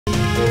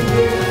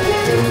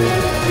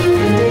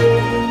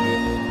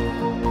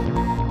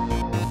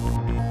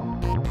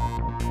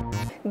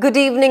Good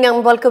evening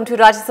and welcome to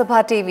Rajya Sabha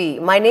TV.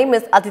 My name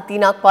is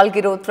Aditina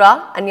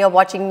Palgirotra and you're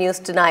watching News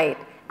Tonight.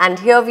 And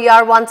here we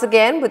are once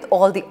again with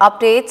all the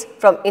updates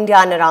from India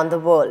and around the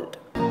world.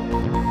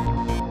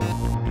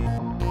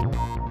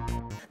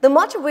 The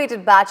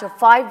much-awaited batch of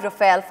 5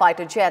 Rafale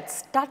fighter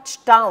jets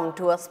touched down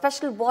to a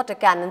special water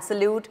cannon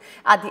salute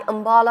at the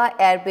Ambala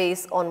Air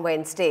Base on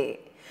Wednesday.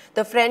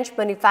 The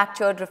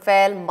French-manufactured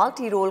Rafale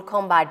multi-role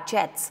combat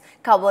jets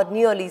covered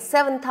nearly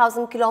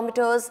 7,000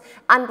 kilometers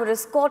and were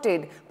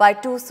escorted by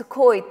 2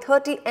 Sukhoi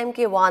 30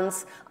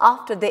 Mk1s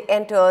after they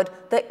entered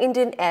the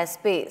Indian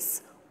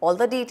airspace. All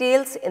the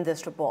details in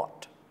this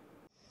report.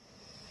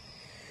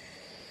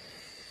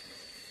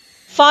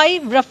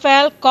 5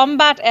 Rafale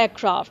combat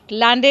aircraft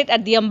landed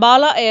at the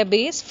Ambala Air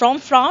Base from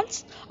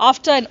France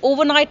after an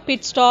overnight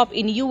pit stop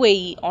in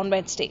UAE on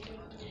Wednesday.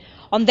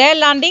 On their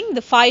landing,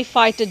 the 5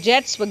 fighter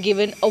jets were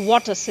given a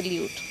water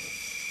salute.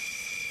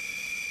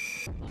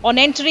 On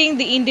entering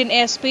the Indian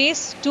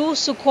airspace, 2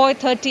 Sukhoi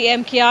 30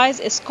 MKIs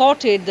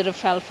escorted the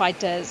Rafale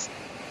fighters.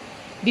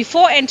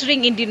 Before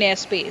entering Indian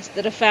airspace,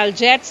 the Rafale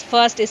jets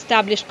first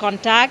established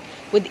contact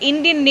with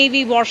Indian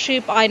Navy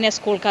warship INS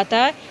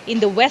Kolkata in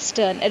the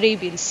western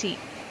Arabian Sea.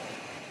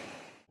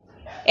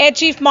 Air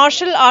Chief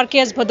Marshal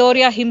R.K.S.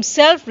 Bhadoria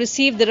himself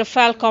received the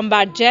Rafale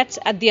combat jets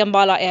at the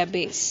Ambala Air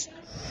Base.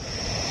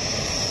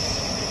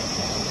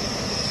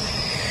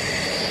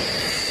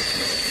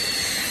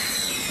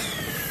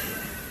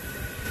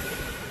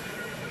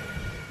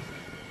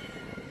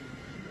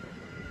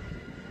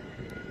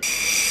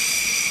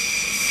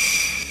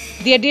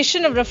 The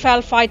addition of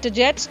Rafale fighter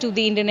jets to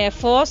the Indian Air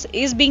Force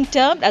is being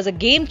termed as a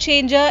game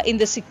changer in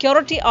the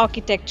security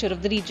architecture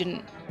of the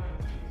region.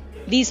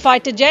 These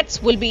fighter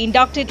jets will be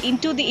inducted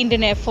into the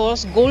Indian Air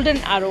Force Golden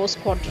Arrow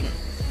Squadron.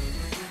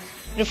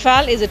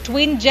 Rafale is a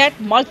twin-jet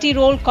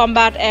multi-role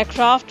combat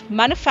aircraft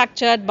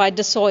manufactured by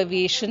Dassault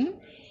Aviation.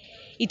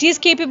 It is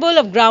capable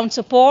of ground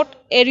support,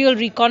 aerial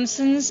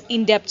reconnaissance,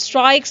 in-depth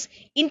strikes,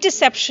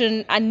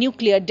 interception and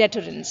nuclear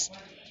deterrence.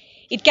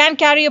 It can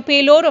carry a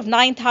payload of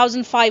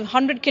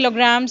 9,500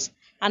 kilograms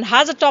and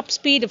has a top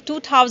speed of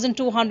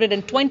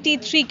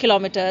 2,223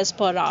 kilometers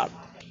per hour.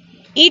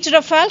 Each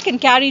Rafale can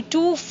carry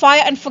 2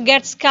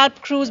 fire-and-forget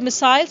Scalp cruise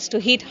missiles to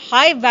hit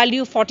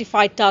high-value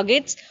fortified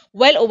targets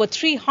well over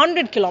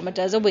 300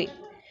 kilometers away.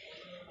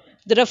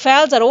 The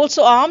Rafales are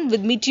also armed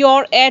with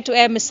Meteor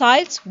air-to-air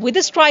missiles with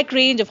a strike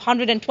range of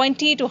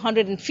 120 to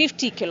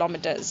 150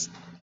 kilometers.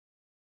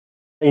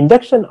 The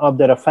induction of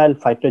the Rafale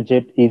fighter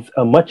jet is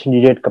a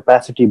much-needed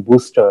capacity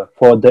booster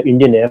for the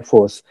Indian Air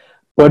Force,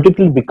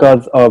 particularly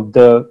because of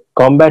the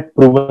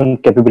combat-proven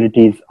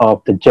capabilities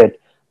of the jet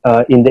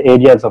in the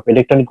areas of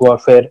electronic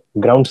warfare,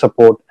 ground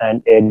support,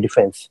 and air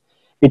defense.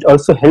 It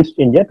also helps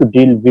India to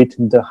deal with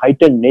the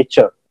heightened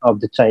nature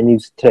of the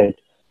Chinese threat,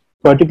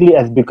 particularly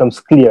as it becomes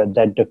clear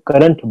that the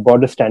current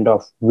border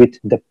standoff with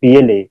the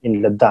PLA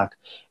in Ladakh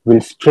will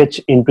stretch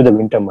into the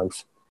winter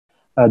months.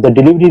 The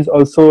deliveries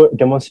also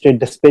demonstrate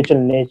the special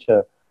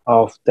nature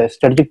of the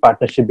strategic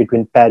partnership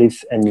between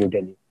Paris and New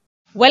Delhi.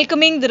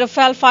 Welcoming the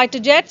Rafale fighter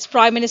jets,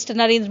 Prime Minister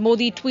Narendra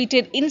Modi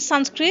tweeted in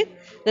Sanskrit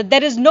that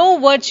there is no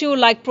virtue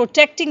like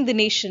protecting the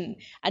nation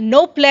and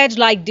no pledge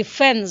like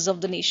defense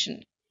of the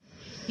nation.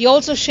 He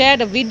also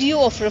shared a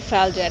video of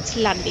Rafale jets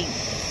landing.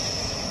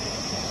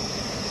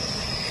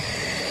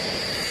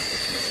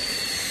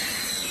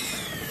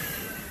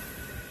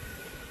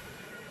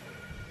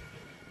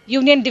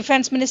 Union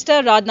Defence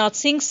Minister Rajnath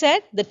Singh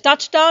said the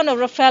touchdown of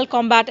Rafale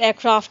combat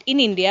aircraft in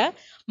India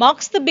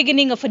marks the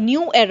beginning of a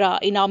new era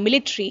in our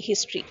military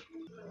history.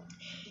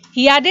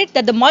 He added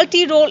that the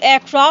multi-role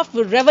aircraft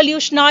will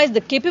revolutionize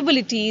the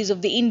capabilities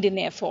of the Indian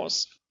Air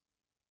Force.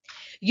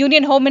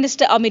 Union Home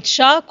Minister Amit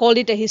Shah called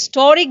it a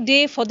historic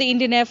day for the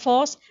Indian Air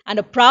Force and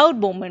a proud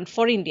moment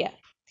for India.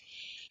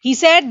 He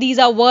said these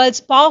are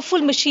world's powerful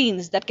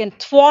machines that can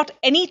thwart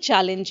any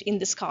challenge in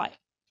the sky.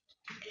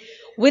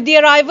 With the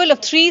arrival of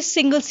 3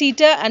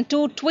 single-seater and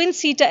 2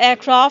 twin-seater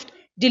aircraft,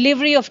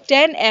 delivery of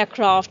 10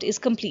 aircraft is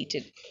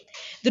completed.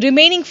 The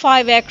remaining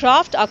 5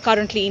 aircraft are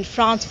currently in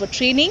France for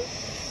training.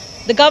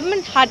 The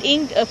government had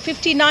inked a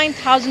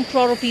 59,000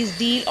 crore rupees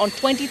deal on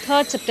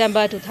 23rd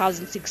September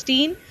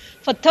 2016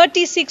 for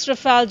 36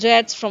 Rafale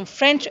jets from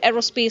French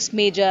aerospace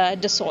major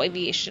Dassault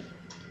Aviation.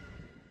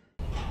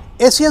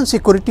 Asian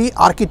security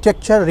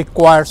architecture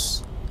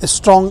requires a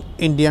strong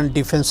Indian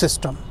defense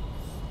system,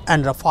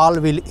 and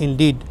Rafale will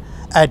indeed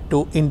add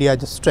to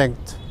India's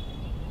strength.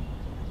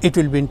 It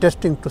will be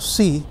interesting to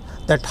see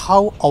that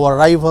how our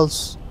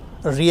rivals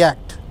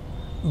react,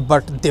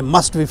 but they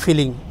must be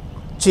feeling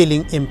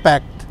chilling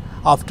impact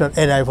after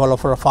arrival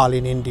of Rafale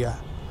in India.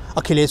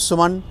 Akhilesh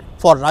Suman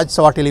for Rajya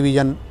Sabha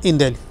Television in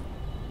Delhi.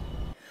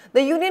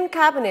 The Union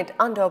Cabinet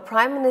under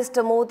Prime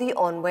Minister Modi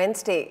on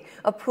Wednesday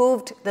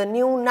approved the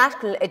new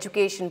national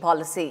education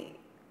policy.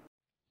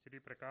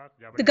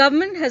 The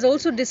government has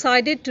also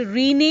decided to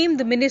rename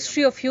the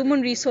Ministry of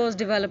Human Resource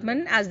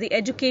Development as the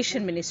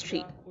Education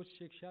Ministry.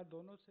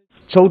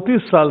 34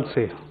 साल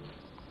से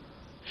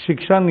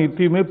शिक्षा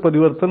नीति में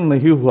परिवर्तन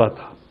नहीं हुआ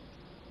था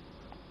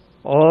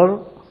और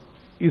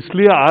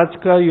इसलिए आज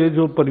का ये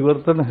जो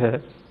परिवर्तन है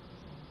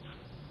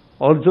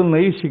और जो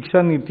नई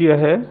शिक्षा नीतियां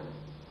है,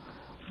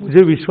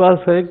 मुझे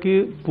विश्वास है कि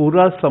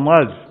पूरा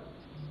समाज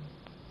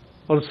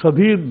और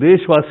सभी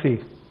देशवासी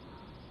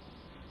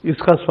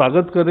इसका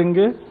स्वागत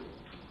करेंगे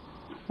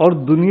और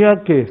दुनिया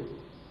के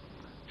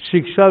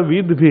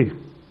शिक्षाविद भी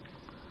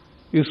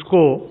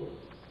इसको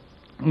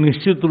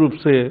निश्चित रूप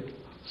से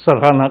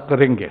सराहना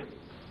करेंगे।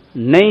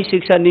 नई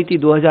शिक्षा नीति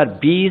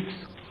 2020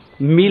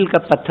 मील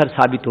का पत्थर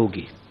साबित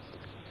होगी।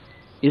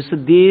 इस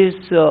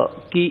देश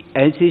की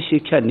ऐसी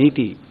शिक्षा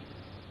नीति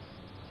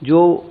जो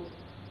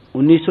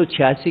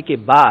 1986 के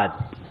बाद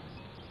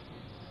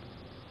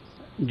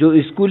जो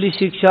स्कूली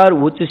शिक्षा और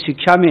उच्च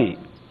शिक्षा में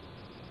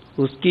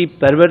उसकी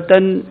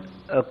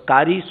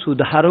परिवर्तनकारी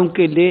सुधारों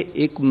के लिए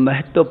एक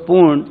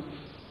महत्वपूर्ण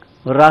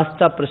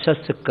रास्ता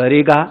प्रशस्त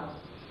करेगा।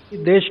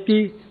 देश की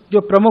जो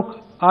प्रमुख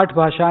 8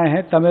 भाषाएं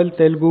हैं, तमिल,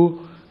 तेलुगु,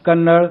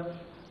 कन्नड़,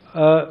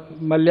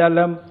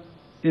 मलयालम,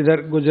 इधर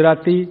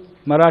गुजराती,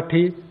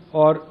 मराठी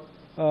और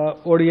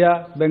ओडिया,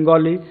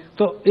 बंगाली,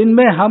 तो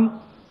इनमें हम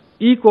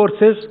ई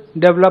कोर्सेज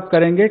डेवलप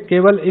करेंगे।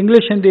 केवल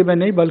इंग्लिश हिंदी में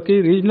नहीं बल्कि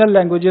रीजनल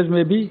लैंग्वेजेस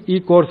में भी ई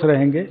कोर्स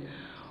रहेंगे।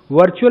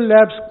 वर्चुअल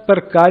लैब्स पर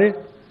कार्य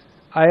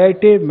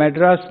IIT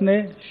मद्रास ने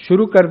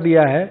शुरू कर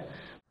दिया है।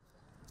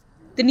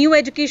 The new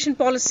education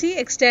policy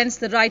extends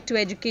the right to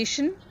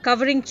education,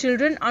 covering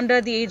children under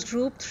the age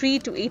group 3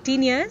 to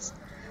 18 years.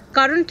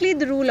 Currently,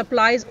 the rule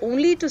applies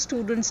only to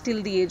students till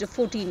the age of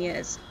 14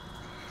 years.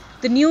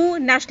 The new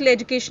national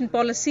education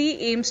policy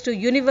aims to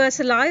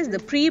universalize the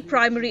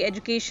pre-primary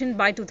education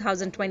by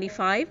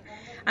 2025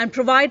 and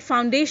provide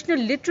foundational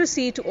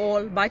literacy to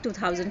all by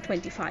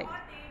 2025.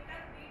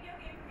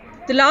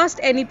 The last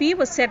NEP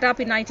was set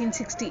up in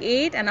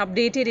 1968 and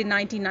updated in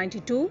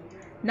 1992.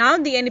 Now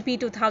the NEP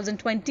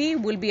 2020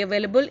 will be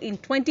available in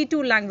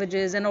 22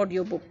 languages and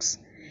audiobooks.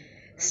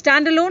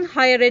 Standalone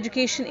higher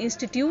education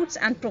institutes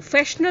and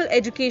professional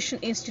education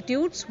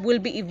institutes will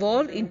be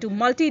evolved into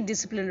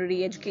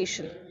multidisciplinary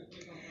education.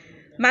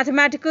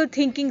 Mathematical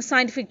thinking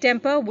scientific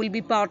temper will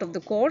be part of the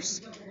course.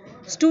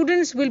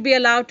 Students will be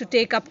allowed to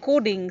take up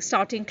coding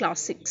starting class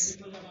 6.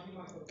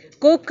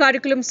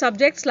 Co-curriculum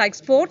subjects like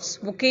sports,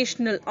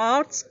 vocational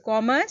arts,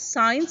 commerce,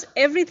 science,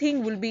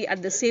 everything will be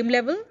at the same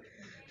level.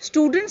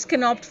 Students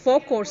can opt for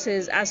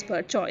courses as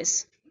per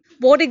choice.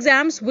 Board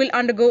exams will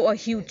undergo a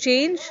huge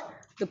change.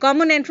 The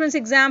common entrance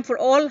exam for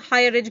all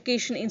higher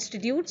education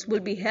institutes will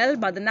be held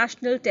by the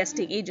National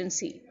Testing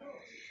Agency.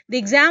 The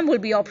exam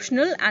will be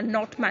optional and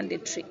not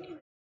mandatory.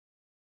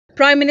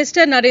 Prime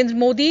Minister Narendra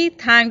Modi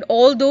thanked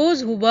all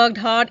those who worked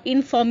hard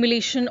in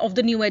formulation of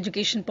the new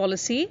education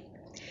policy.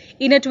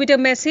 In a Twitter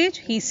message,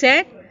 he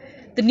said,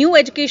 "The new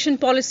education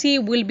policy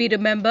will be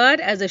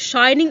remembered as a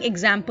shining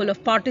example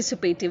of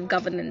participative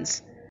governance."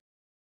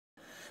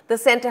 The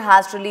centre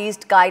has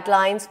released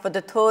guidelines for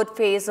the third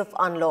phase of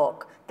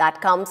unlock that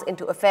comes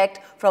into effect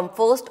from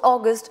 1st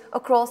August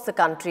across the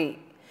country.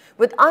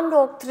 With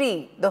Unlock 3,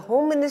 the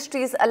Home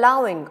Ministry is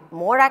allowing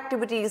more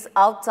activities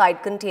outside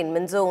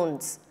containment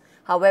zones.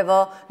 However,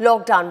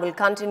 lockdown will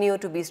continue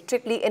to be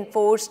strictly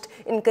enforced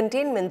in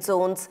containment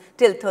zones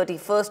till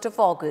 31st of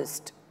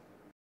August.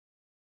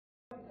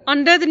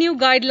 Under the new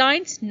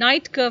guidelines,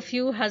 night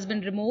curfew has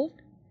been removed.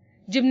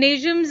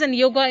 Gymnasiums and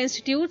yoga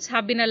institutes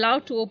have been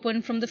allowed to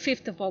open from the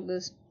 5th of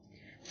August.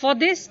 For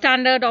this,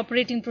 standard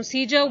operating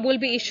procedure will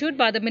be issued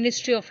by the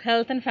Ministry of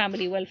Health and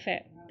Family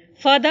Welfare.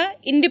 Further,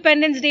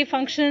 Independence Day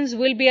functions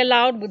will be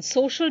allowed with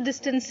social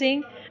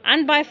distancing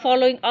and by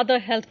following other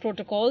health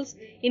protocols,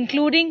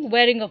 including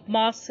wearing of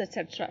masks,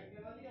 etc.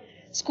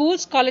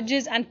 Schools,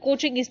 colleges and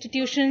coaching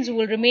institutions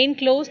will remain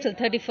closed till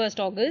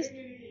 31st August.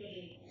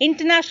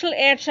 International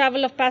air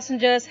travel of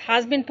passengers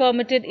has been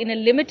permitted in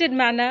a limited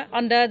manner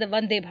under the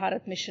Vande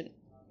Bharat mission.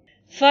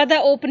 Further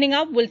opening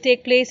up will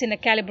take place in a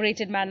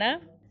calibrated manner.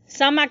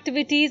 Some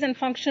activities and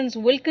functions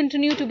will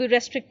continue to be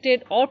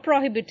restricted or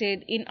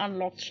prohibited in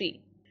Unlock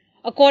 3.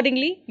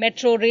 Accordingly,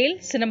 metro rail,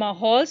 cinema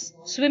halls,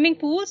 swimming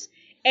pools,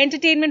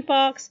 entertainment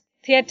parks,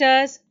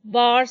 theatres,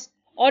 bars,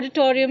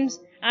 auditoriums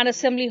and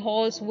assembly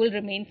halls will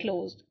remain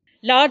closed.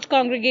 Large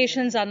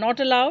congregations are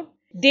not allowed.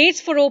 Dates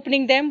for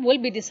opening them will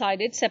be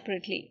decided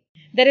separately.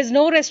 There is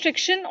no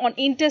restriction on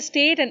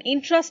interstate and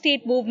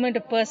intrastate movement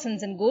of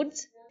persons and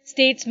goods.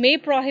 States may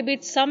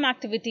prohibit some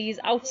activities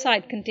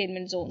outside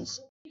containment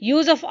zones.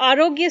 Use of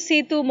Arogya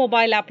Setu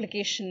mobile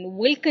application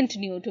will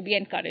continue to be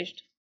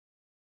encouraged.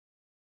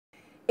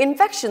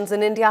 Infections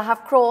in India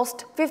have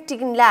crossed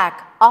 15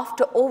 lakh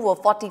after over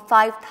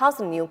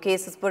 45,000 new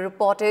cases were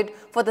reported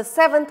for the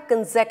 7th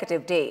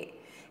consecutive day.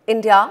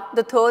 India,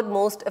 the third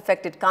most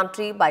affected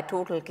country by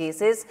total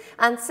cases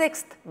and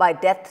 6th by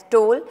death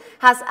toll,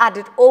 has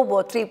added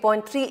over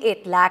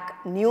 3.38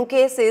 lakh new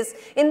cases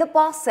in the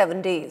past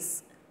 7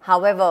 days.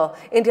 However,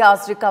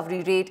 India's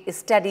recovery rate is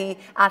steady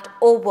at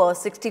over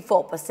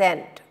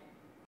 64%.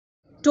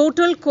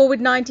 Total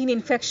COVID-19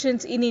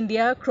 infections in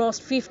India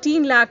crossed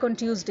 15 lakh on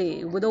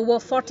Tuesday with over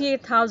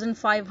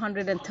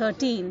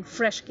 48,513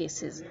 fresh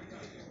cases.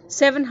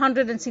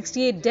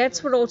 768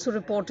 deaths were also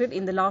reported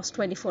in the last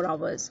 24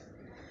 hours.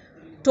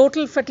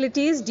 Total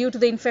fatalities due to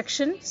the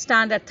infection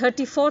stand at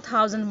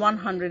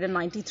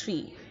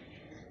 34,193.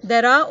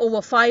 There are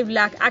over 5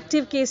 lakh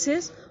active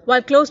cases,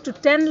 while close to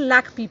 10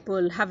 lakh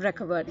people have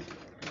recovered.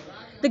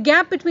 The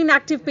gap between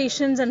active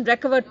patients and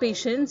recovered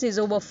patients is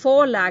over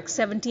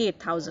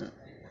 4,78,000.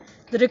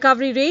 The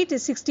recovery rate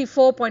is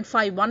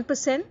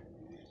 64.51%.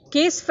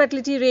 Case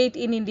fatality rate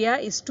in India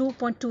is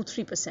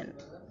 2.23%.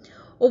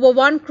 Over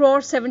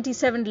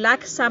 1,77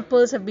 lakh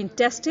samples have been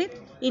tested,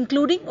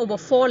 including over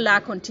 4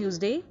 lakh on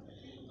Tuesday.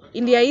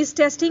 India is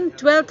testing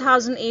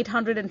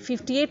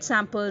 12,858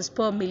 samples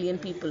per million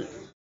people.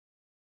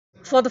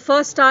 For the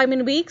first time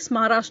in weeks,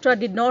 Maharashtra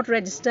did not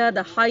register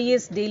the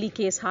highest daily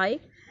case high.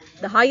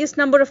 The highest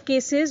number of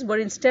cases were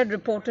instead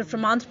reported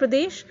from Andhra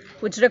Pradesh,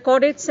 which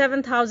recorded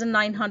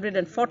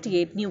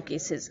 7,948 new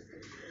cases.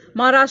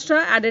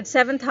 Maharashtra added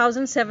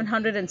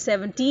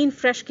 7,717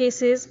 fresh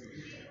cases.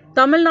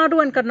 Tamil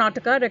Nadu and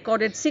Karnataka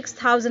recorded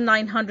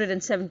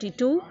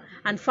 6,972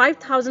 and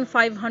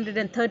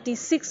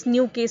 5,536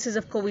 new cases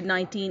of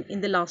COVID-19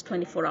 in the last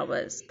 24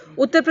 hours.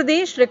 Uttar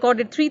Pradesh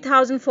recorded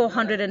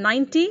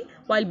 3,490,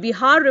 while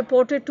Bihar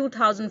reported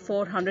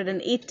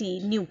 2,480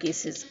 new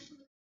cases.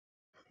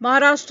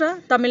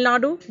 Maharashtra, Tamil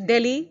Nadu,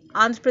 Delhi,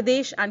 Andhra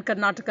Pradesh and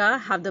Karnataka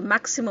have the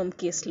maximum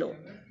case load.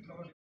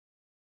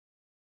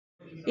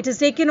 It has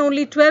taken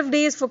only 12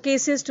 days for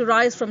cases to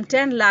rise from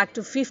 10 lakh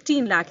to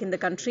 15 lakh in the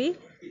country.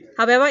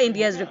 However,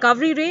 India's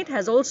recovery rate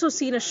has also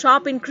seen a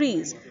sharp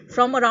increase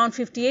from around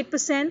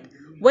 58%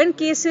 when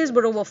cases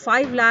were over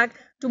 5 lakh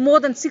to more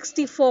than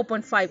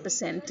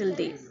 64.5% till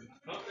date.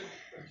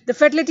 The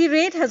fatality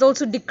rate has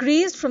also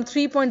decreased from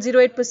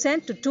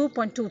 3.08% to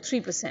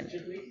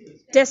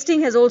 2.23%.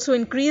 Testing has also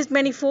increased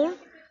manifold.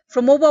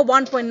 From over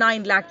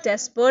 1.9 lakh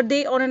tests per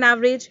day on an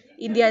average,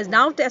 India is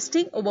now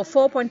testing over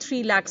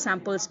 4.3 lakh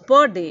samples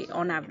per day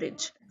on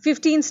average.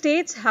 15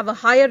 states have a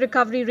higher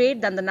recovery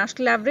rate than the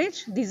national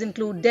average. These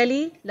include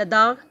Delhi,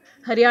 Ladakh,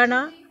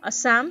 Haryana,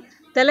 Assam,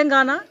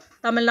 Telangana,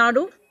 Tamil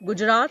Nadu,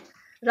 Gujarat,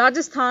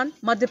 Rajasthan,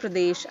 Madhya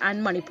Pradesh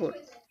and Manipur.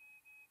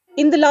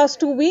 In the last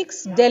 2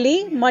 weeks,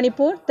 Delhi,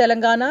 Manipur,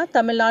 Telangana,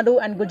 Tamil Nadu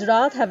and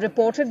Gujarat have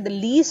reported the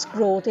least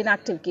growth in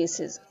active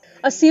cases.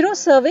 A sero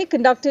survey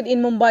conducted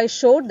in Mumbai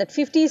showed that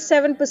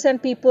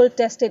 57% people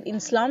tested in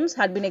slums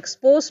had been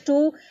exposed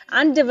to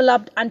and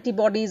developed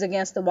antibodies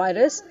against the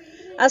virus,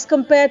 as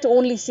compared to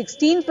only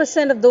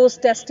 16% of those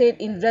tested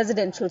in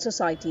residential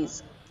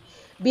societies.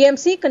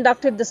 BMC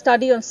conducted the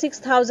study on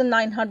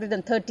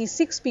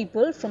 6,936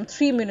 people from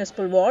 3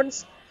 municipal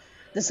wards.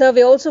 The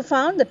survey also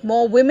found that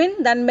more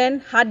women than men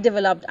had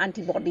developed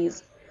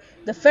antibodies.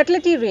 The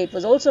fatality rate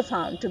was also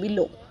found to be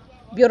low.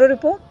 Bureau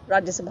Report,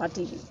 Rajya Sabha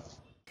TV.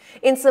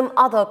 In some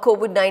other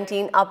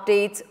COVID-19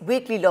 updates,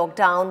 weekly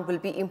lockdown will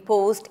be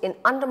imposed in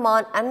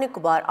Andaman and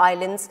Nicobar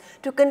Islands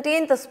to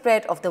contain the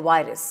spread of the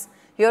virus.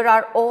 Here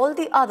are all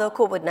the other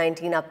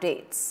COVID-19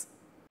 updates.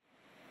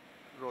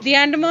 The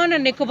Andaman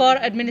and Nicobar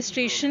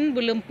administration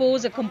will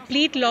impose a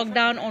complete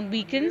lockdown on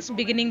weekends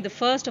beginning the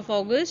 1st of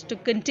August to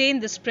contain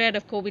the spread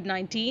of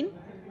COVID-19.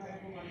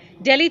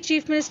 Delhi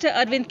Chief Minister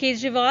Arvind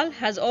Kejriwal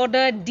has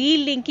ordered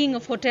de-linking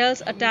of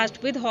hotels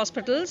attached with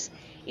hospitals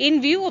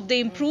in view of the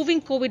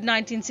improving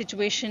COVID-19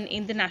 situation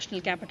in the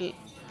national capital.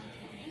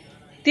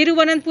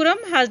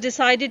 Thiruvananthapuram has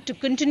decided to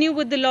continue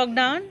with the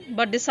lockdown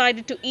but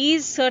decided to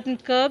ease certain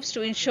curbs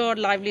to ensure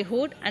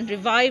livelihood and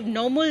revive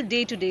normal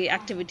day-to-day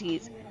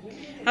activities.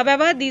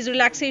 However, these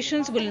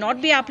relaxations will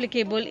not be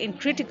applicable in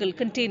critical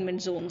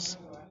containment zones.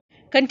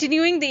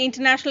 Continuing the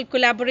international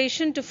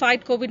collaboration to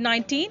fight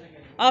COVID-19,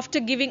 after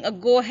giving a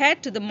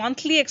go-ahead to the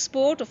monthly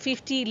export of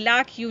 50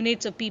 lakh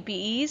units of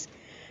PPEs,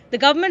 the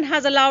government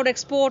has allowed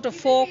export of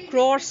 4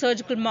 crore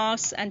surgical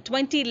masks and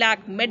 20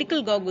 lakh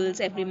medical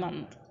goggles every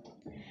month.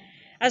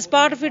 As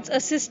part of its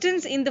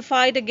assistance in the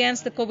fight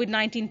against the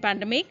COVID-19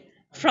 pandemic,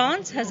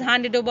 France has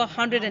handed over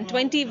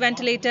 120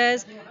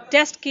 ventilators,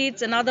 test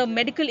kits and other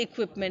medical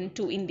equipment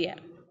to India.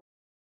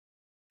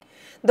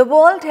 The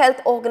World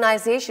Health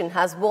Organization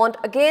has warned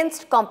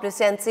against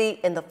complacency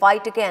in the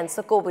fight against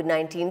the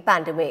COVID-19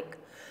 pandemic.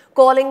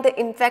 Calling the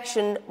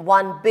infection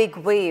one big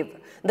wave,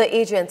 the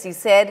agency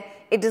said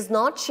it does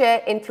not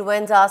share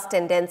influenza's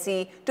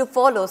tendency to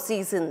follow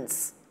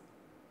seasons.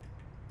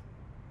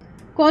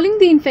 Calling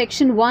the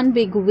infection one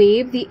big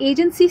wave, the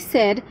agency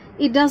said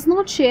it does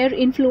not share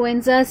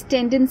influenza's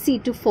tendency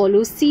to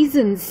follow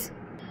seasons.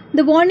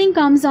 The warning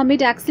comes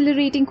amid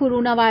accelerating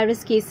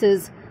coronavirus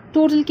cases.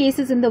 Total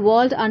cases in the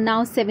world are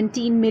now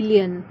 17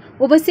 million.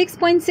 Over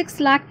 6.6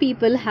 lakh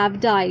people have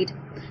died.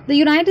 The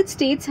United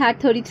States had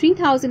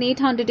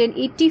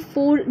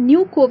 33,884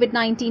 new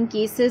COVID-19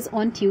 cases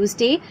on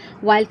Tuesday,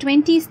 while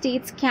 20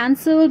 states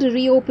cancelled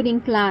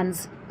reopening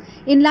plans.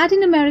 In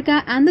Latin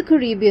America and the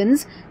Caribbean,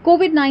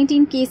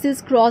 COVID-19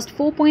 cases crossed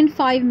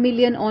 4.5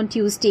 million on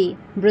Tuesday.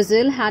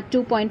 Brazil had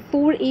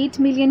 2.48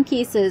 million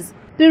cases.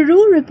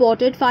 Peru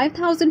reported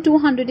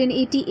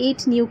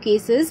 5,288 new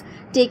cases,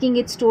 taking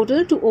its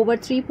total to over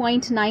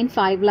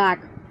 3.95 lakh.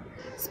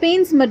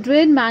 Spain's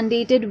Madrid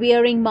mandated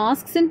wearing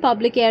masks in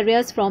public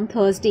areas from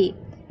Thursday.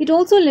 It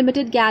also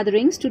limited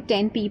gatherings to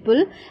 10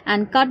 people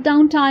and cut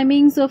down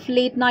timings of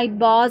late-night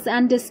bars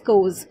and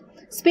discos.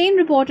 Spain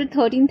reported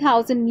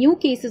 13,000 new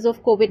cases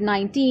of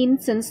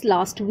COVID-19 since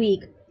last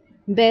week.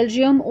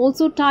 Belgium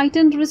also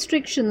tightened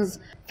restrictions.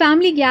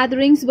 Family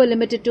gatherings were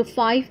limited to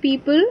 5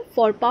 people.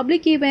 For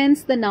public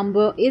events, the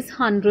number is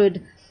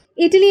 100.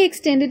 Italy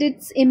extended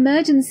its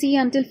emergency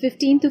until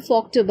 15th of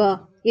October.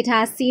 It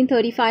has seen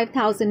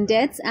 35,000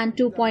 deaths and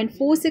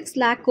 2.46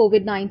 lakh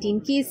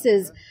COVID-19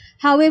 cases.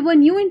 However,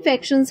 new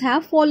infections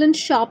have fallen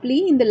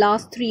sharply in the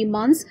last 3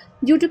 months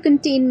due to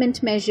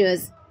containment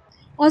measures.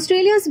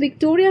 Australia's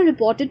Victoria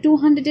reported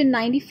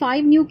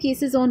 295 new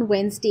cases on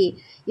Wednesday.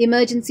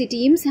 Emergency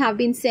teams have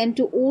been sent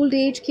to old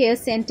age care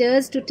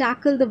centres to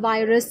tackle the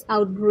virus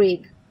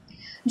outbreak.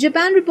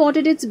 Japan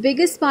reported its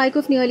biggest spike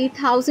of nearly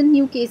 1,000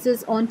 new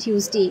cases on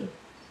Tuesday.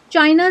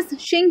 China's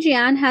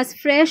Xinjiang has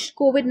fresh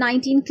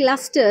COVID-19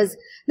 clusters.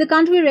 The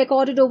country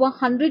recorded over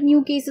 100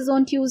 new cases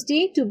on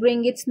Tuesday to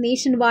bring its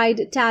nationwide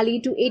tally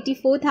to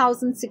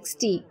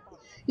 84,060.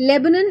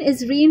 Lebanon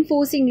is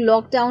reinforcing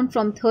lockdown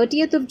from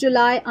 30th of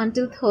July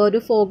until 3rd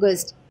of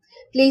August.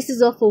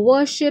 Places of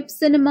worship,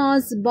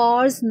 cinemas,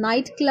 bars,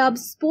 nightclubs,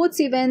 sports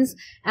events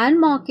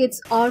and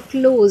markets are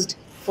closed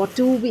for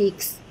 2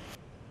 weeks.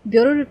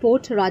 Bureau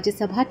Report, Rajya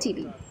Sabha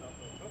TV.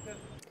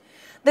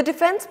 The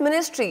Defence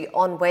Ministry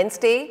on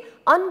Wednesday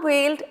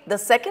unveiled the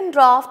second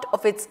draft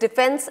of its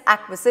Defence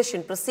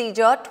Acquisition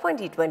Procedure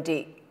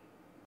 2020.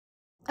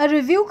 A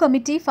review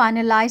committee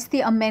finalized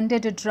the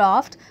amended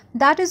draft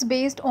that is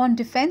based on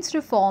defence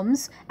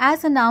reforms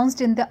as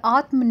announced in the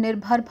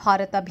Atmanirbhar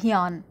Bharat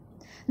Abhiyan.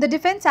 The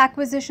defence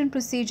acquisition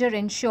procedure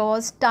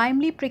ensures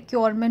timely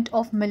procurement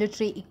of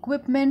military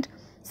equipment,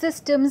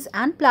 systems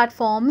and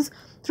platforms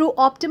through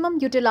optimum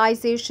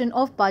utilization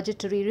of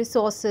budgetary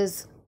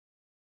resources.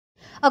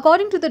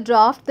 According to the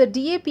draft, the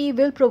DAP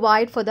will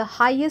provide for the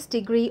highest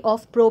degree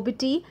of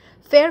probity,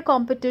 fair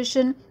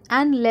competition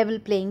and level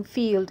playing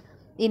field.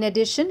 In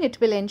addition, it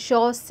will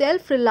ensure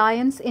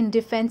self-reliance in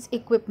defence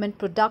equipment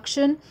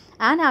production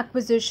and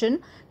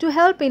acquisition to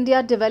help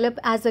India develop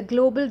as a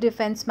global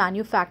defence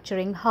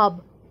manufacturing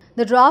hub.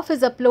 The draft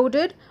is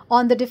uploaded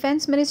on the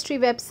Defence Ministry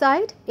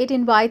website. It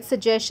invites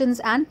suggestions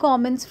and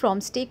comments from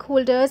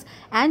stakeholders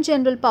and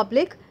general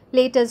public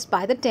latest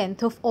by the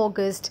 10th of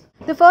August.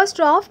 The first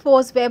draft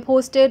was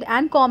web-hosted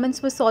and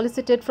comments were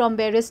solicited from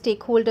various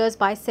stakeholders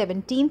by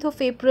 17th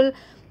of April.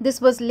 This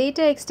was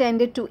later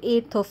extended to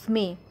 8th of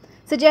May.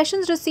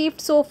 Suggestions received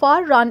so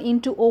far run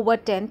into over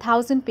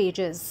 10,000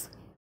 pages.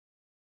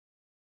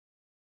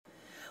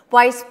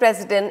 Vice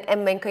President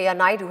M. Venkaiah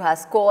Naidu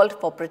has called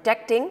for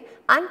protecting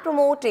and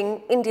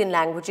promoting Indian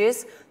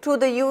languages through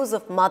the use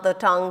of mother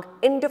tongue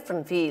in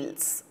different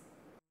fields.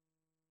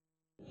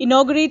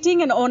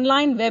 Inaugurating an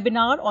online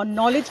webinar on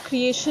knowledge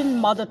creation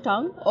mother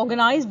tongue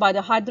organized by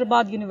the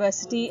Hyderabad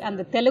University and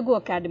the Telugu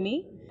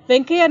Academy,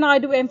 Venkaiah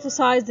Naidu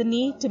emphasized the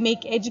need to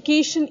make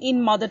education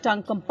in mother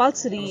tongue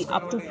compulsory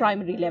up to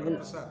primary level.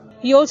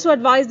 He also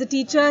advised the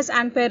teachers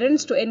and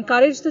parents to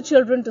encourage the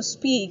children to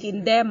speak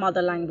in their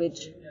mother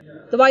language.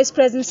 The Vice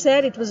President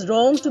said it was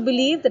wrong to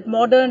believe that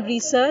modern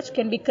research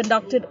can be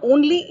conducted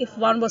only if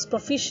one was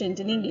proficient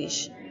in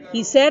English.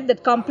 He said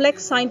that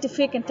complex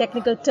scientific and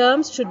technical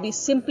terms should be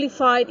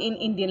simplified in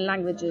Indian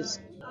languages.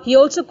 He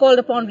also called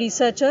upon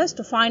researchers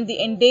to find the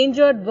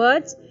endangered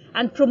words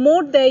and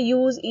promote their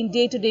use in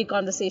day-to-day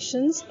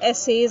conversations,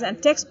 essays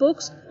and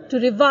textbooks to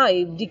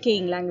revive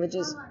decaying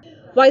languages.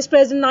 Vice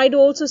President Naidu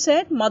also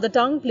said mother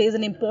tongue plays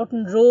an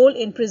important role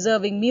in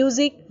preserving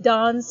music,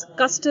 dance,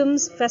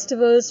 customs,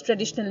 festivals,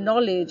 traditional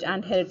knowledge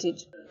and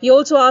heritage. He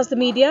also asked the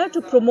media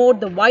to promote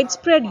the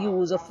widespread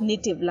use of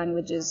native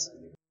languages.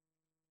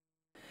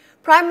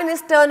 Prime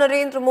Minister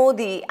Narendra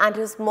Modi and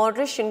his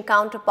Mauritian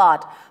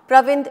counterpart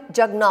Pravind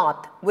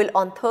Jugnauth will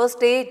on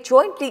Thursday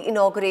jointly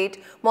inaugurate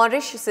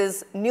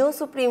Mauritius's new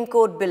Supreme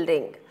Court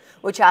building,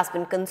 which has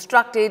been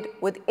constructed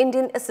with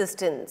Indian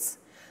assistance.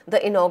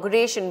 The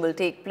inauguration will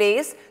take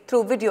place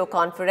through video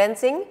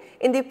conferencing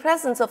in the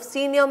presence of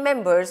senior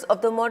members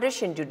of the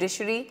Mauritian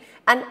judiciary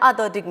and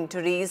other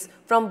dignitaries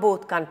from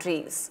both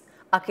countries.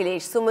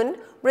 Akhilesh Suman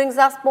brings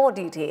us more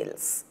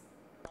details.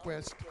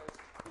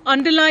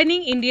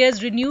 Underlining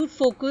India's renewed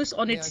focus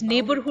on its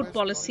neighbourhood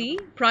policy,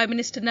 Prime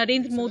Minister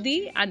Narendra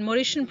Modi and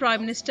Mauritian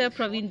Prime Minister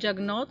Pravind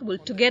Jugnauth will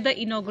together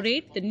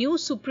inaugurate the new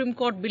Supreme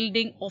Court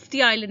building of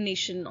the island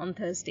nation on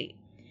Thursday.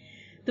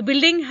 The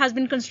building has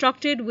been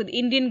constructed with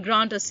Indian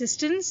grant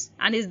assistance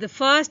and is the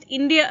first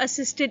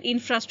India-assisted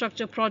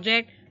infrastructure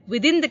project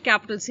within the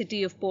capital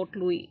city of Port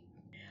Louis.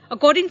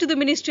 According to the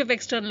Ministry of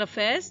External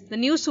Affairs, the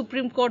new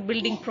Supreme Court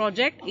building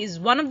project is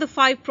one of the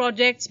 5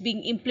 projects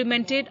being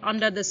implemented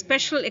under the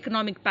Special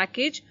Economic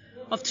Package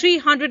of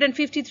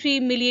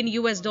 $353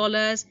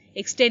 million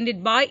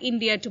extended by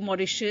India to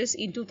Mauritius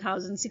in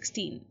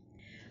 2016.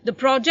 The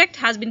project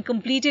has been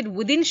completed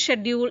within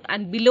schedule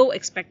and below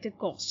expected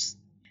costs.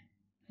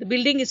 The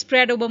building is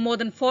spread over more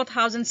than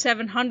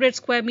 4,700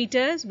 square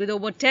meters with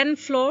over 10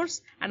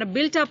 floors and a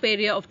built-up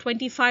area of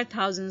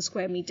 25,000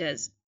 square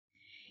meters.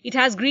 It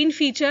has green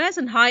features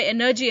and high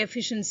energy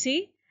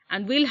efficiency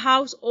and will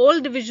house all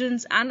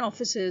divisions and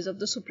offices of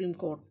the Supreme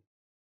Court.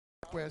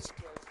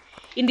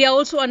 India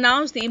also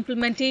announced the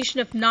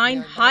implementation of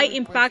 9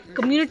 high-impact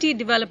community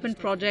development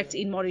projects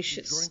in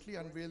Mauritius.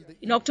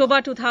 In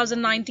October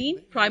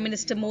 2019, Prime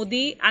Minister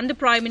Modi and the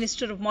Prime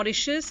Minister of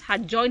Mauritius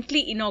had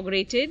jointly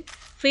inaugurated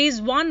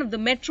Phase 1 of the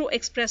Metro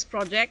Express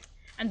project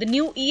and the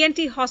new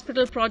ENT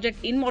hospital project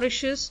in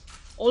Mauritius,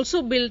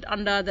 also built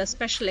under the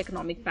Special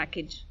Economic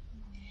Package.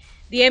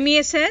 The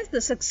MEA says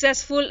the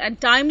successful and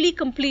timely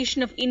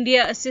completion of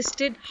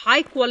India-assisted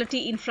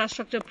high-quality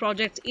infrastructure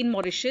projects in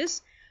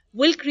Mauritius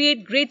will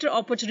create greater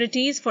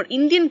opportunities for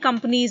Indian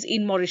companies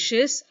in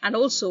Mauritius and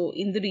also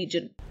in the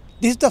region.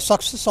 This is the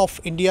success of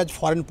India's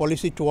foreign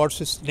policy towards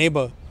its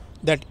neighbor,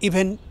 that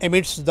even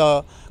amidst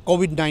the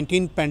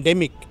COVID-19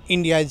 pandemic,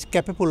 India is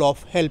capable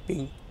of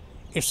helping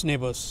its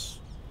neighbors,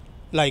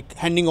 like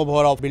handing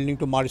over of building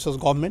to Mauritius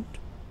government.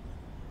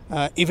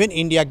 Even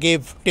India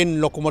gave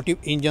 10 locomotive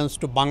engines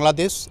to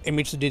Bangladesh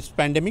amidst this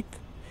pandemic.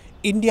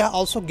 India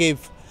also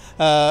gave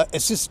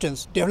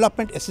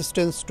development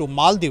assistance to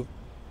Maldives,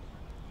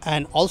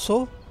 and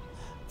also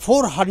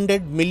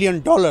 $400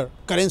 million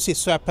currency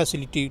swap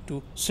facility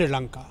to Sri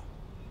Lanka.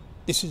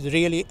 This is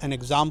really an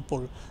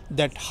example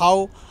that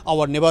how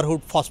our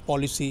neighborhood first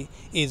policy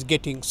is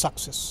getting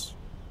success.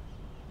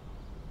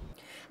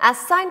 As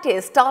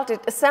scientists started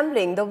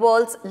assembling the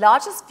world's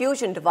largest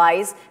fusion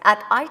device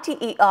at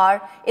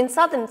ITER in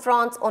southern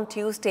France on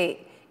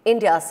Tuesday,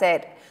 India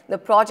said the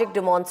project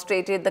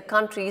demonstrated the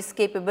country's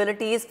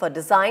capabilities for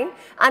design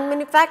and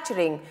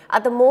manufacturing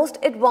at the most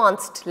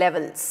advanced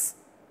levels.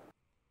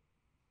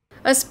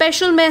 A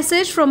special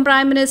message from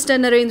Prime Minister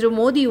Narendra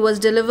Modi was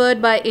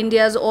delivered by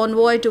India's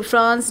envoy to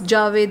France,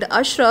 Javed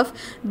Ashraf,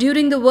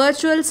 during the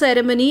virtual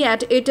ceremony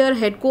at ITER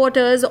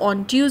headquarters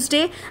on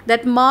Tuesday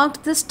that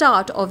marked the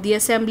start of the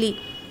assembly.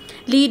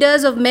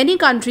 Leaders of many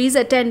countries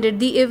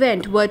attended the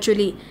event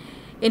virtually.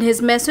 In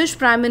his message,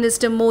 Prime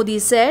Minister Modi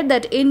said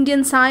that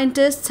Indian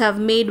scientists have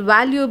made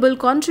valuable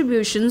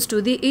contributions to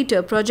the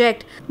ITER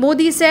project.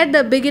 Modi said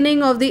the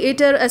beginning of the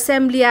ITER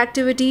assembly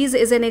activities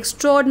is an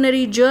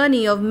extraordinary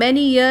journey of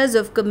many years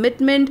of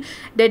commitment,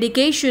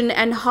 dedication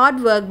and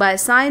hard work by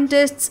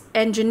scientists,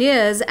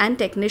 engineers and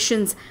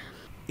technicians.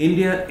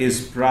 India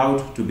is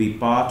proud to be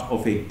part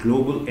of a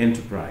global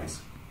enterprise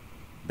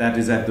that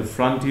is at the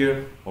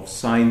frontier of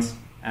science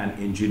and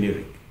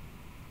engineering.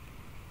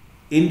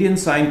 Indian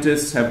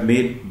scientists have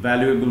made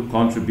valuable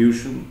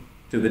contribution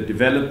to the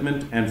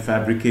development and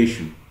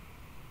fabrication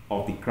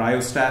of the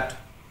cryostat,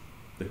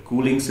 the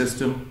cooling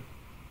system,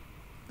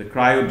 the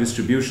cryo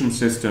distribution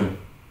system,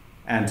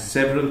 and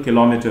several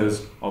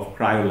kilometers of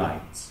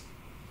cryolines.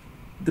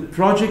 The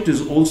project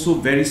is also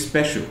very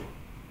special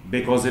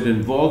because it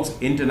involves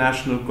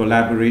international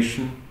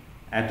collaboration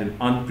at an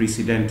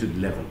unprecedented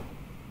level.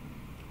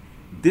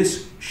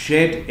 This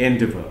shared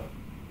endeavor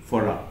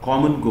for our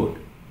common good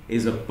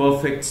is a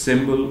perfect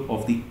symbol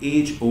of the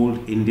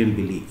age-old Indian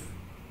belief,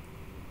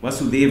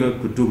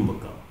 Vasudhaiva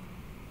Kutumbakam.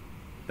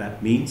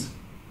 That means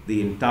the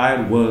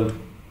entire world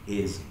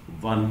is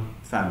one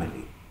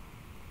family.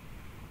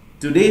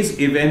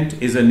 Today's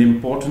event is an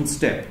important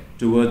step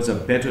towards a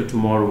better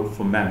tomorrow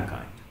for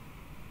mankind.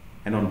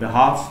 And on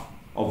behalf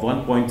of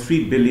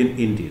 1.3 billion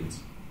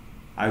Indians,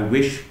 I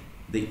wish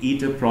the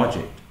ITER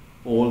project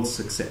all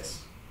success.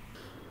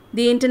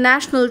 The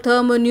International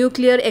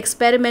Thermonuclear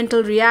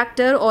Experimental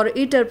Reactor or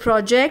ITER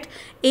project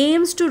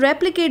aims to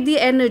replicate the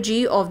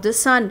energy of the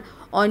sun.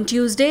 On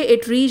Tuesday,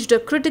 it reached a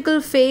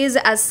critical phase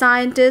as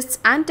scientists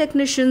and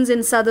technicians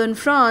in southern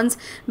France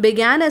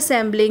began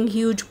assembling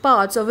huge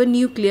parts of a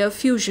nuclear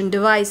fusion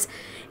device.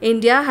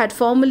 India had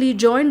formally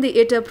joined the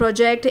ITER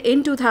project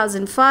in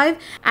 2005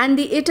 and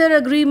the ITER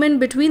agreement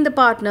between the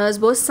partners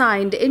was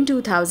signed in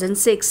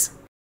 2006.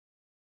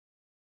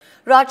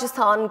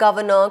 Rajasthan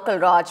Governor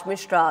Kalraj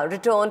Mishra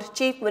returned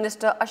Chief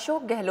Minister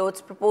Ashok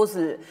Gehlot's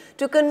proposal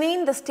to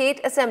convene the State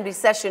Assembly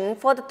session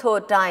for the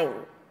third time.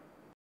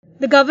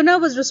 The Governor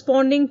was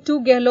responding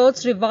to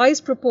Gehlot's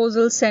revised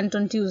proposal sent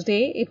on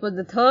Tuesday. It was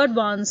the third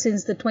one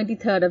since the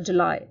 23rd of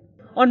July.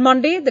 On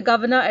Monday, the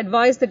Governor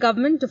advised the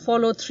government to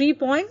follow 3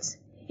 points,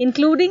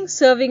 including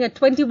serving a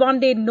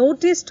 21-day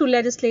notice to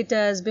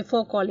legislators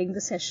before calling the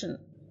session.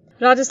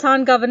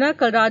 Rajasthan Governor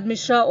Kalraj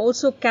Mishra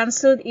also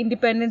cancelled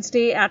Independence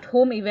Day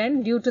at-home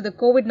event due to the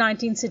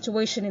COVID-19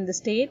 situation in the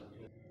state.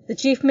 The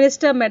Chief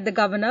Minister met the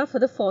Governor for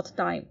the 4th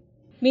time.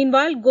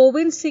 Meanwhile,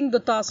 Govind Singh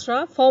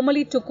Dotasra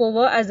formally took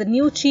over as the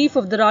new Chief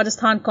of the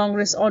Rajasthan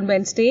Congress on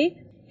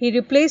Wednesday. He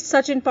replaced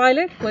Sachin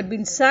Pilot, who had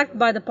been sacked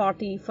by the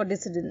party for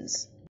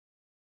dissidence.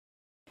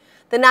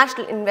 The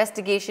National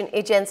Investigation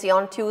Agency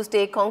on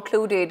Tuesday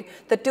concluded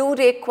the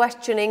 2-day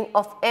questioning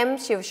of M.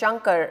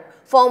 Shivashankar,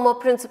 former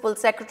Principal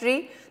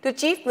Secretary to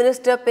Chief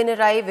Minister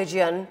Pinarayi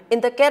Vijayan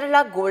in the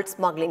Kerala gold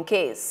smuggling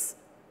case.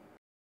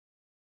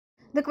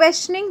 The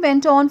questioning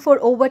went on for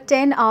over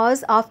 10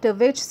 hours, after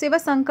which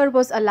Sivasankar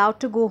was allowed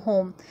to go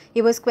home.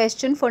 He was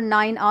questioned for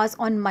 9 hours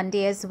on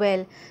Monday as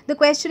well. The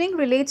questioning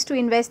relates to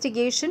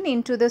investigation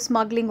into the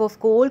smuggling of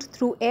gold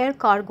through air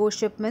cargo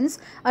shipments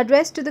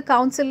addressed to the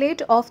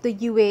consulate of the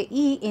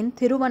UAE in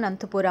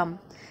Thiruvananthapuram.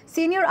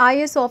 Senior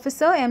IAS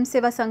officer M.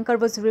 Sivasankar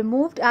was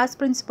removed as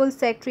Principal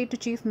Secretary to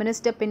Chief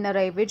Minister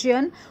Pinarayi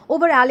Vijayan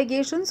over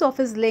allegations of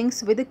his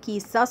links with the key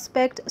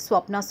suspect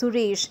Swapna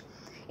Suresh.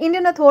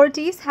 Indian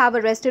authorities have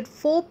arrested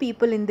 4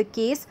 people in the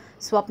case: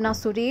 Swapna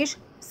Suresh,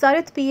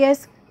 Sarit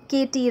PS,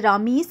 KT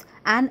Ramis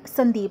and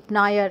Sandeep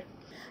Nair.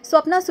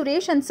 Swapna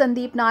Suresh and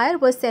Sandeep Nair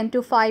were sent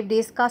to 5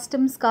 days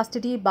customs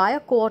custody by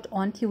a court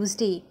on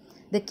Tuesday.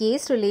 The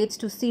case relates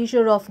to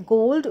seizure of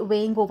gold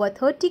weighing over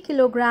 30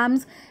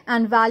 kilograms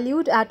and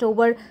valued at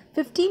over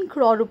 15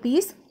 crore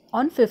rupees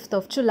on 5th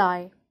of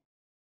July.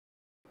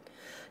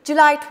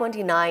 July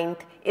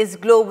 29th is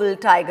Global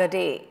Tiger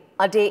Day,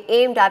 a day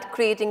aimed at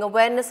creating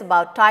awareness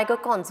about tiger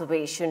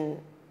conservation.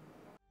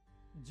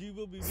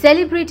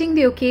 Celebrating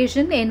the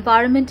occasion,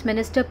 Environment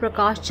Minister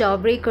Prakash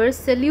Javadekar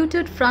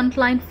saluted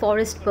frontline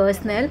forest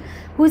personnel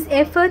whose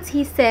efforts,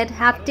 he said,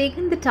 have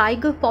taken the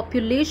tiger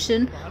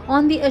population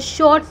on the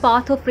assured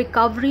path of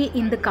recovery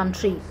in the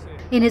country.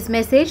 In his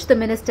message, the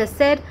minister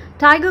said,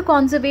 tiger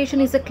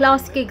conservation is a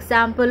classic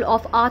example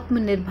of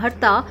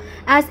Atmanirbharta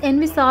as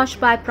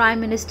envisaged by Prime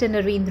Minister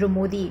Narendra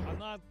Modi.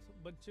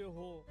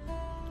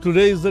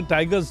 Today is the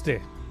Tigers Day.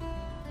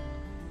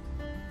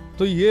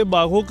 तो ये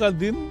बाघों का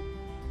दिन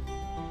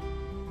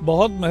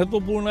बहुत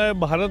महत्वपूर्ण है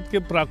भारत के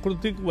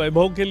प्राकृतिक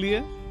वैभव के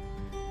लिए,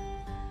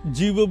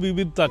 जीव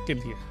विविधता के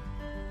लिए।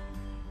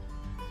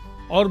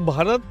 और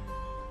भारत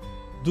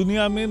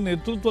दुनिया में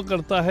नेतृत्व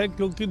करता है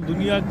क्योंकि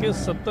दुनिया के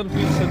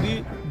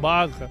 70%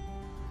 बाघ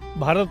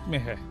भारत में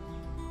है।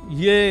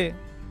 ये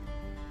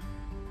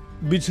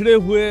बिछड़े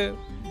हुए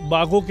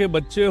बाघों के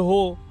बच्चे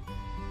हो,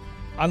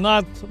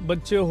 अनाथ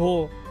बच्चे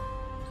हो,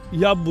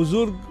 या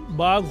बुजुर्ग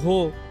बाघ हो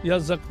या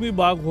जख्मी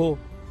बाघ हो,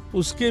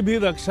 उसके भी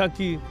रक्षा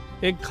की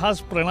एक खास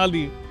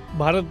प्रणाली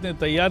भारत ने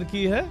तैयार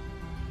की है।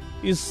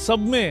 इस सब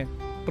में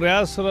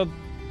प्रयासरत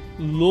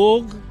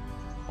लोग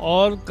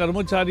और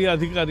कर्मचारी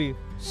अधिकारी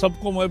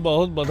सबको मैं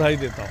बहुत बधाई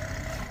देता हूँ।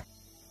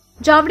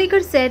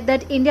 Javadekar said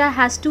that India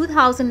has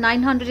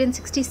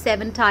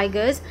 2,967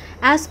 tigers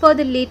as per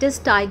the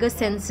latest tiger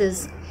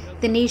census.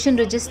 The nation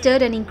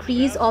registered an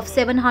increase of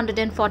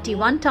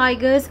 741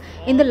 tigers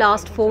in the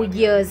last 4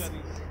 years.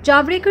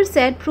 Javadekar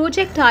said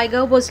Project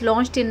Tiger was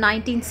launched in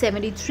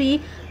 1973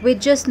 with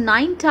just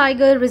 9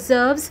 tiger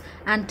reserves,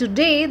 and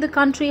today the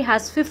country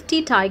has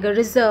 50 tiger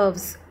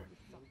reserves.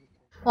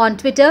 On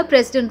Twitter,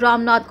 President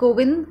Ramnath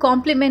Kovind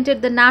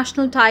complimented the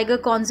National Tiger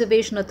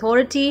Conservation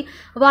Authority,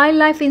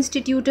 Wildlife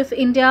Institute of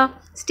India,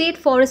 state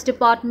forest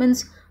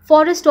departments,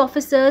 forest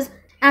officers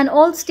and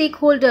all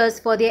stakeholders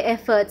for their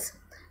efforts.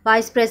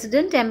 Vice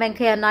President M.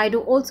 Venkaiah Naidu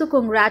also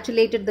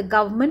congratulated the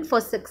government for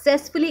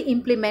successfully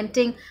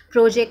implementing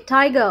Project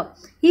Tiger.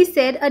 He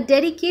said a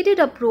dedicated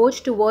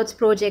approach towards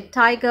Project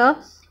Tiger,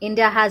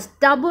 India has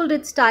doubled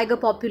its tiger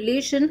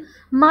population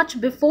much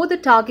before the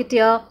target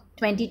year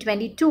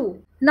 2022.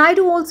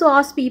 Naidu also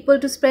asked people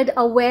to spread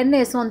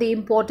awareness on the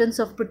importance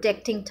of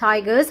protecting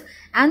tigers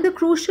and the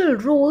crucial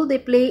role they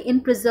play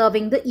in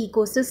preserving the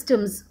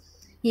ecosystems.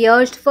 He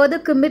urged further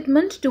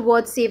commitment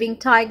towards saving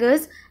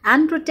tigers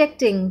and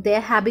protecting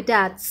their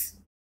habitats.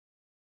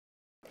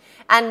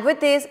 And with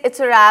this, it's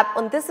a wrap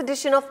on this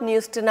edition of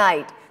News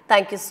Tonight.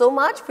 Thank you so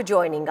much for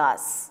joining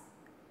us.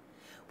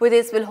 With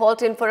this, we'll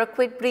halt in for a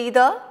quick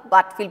breather,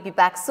 but we'll be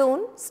back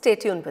soon. Stay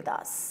tuned with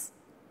us.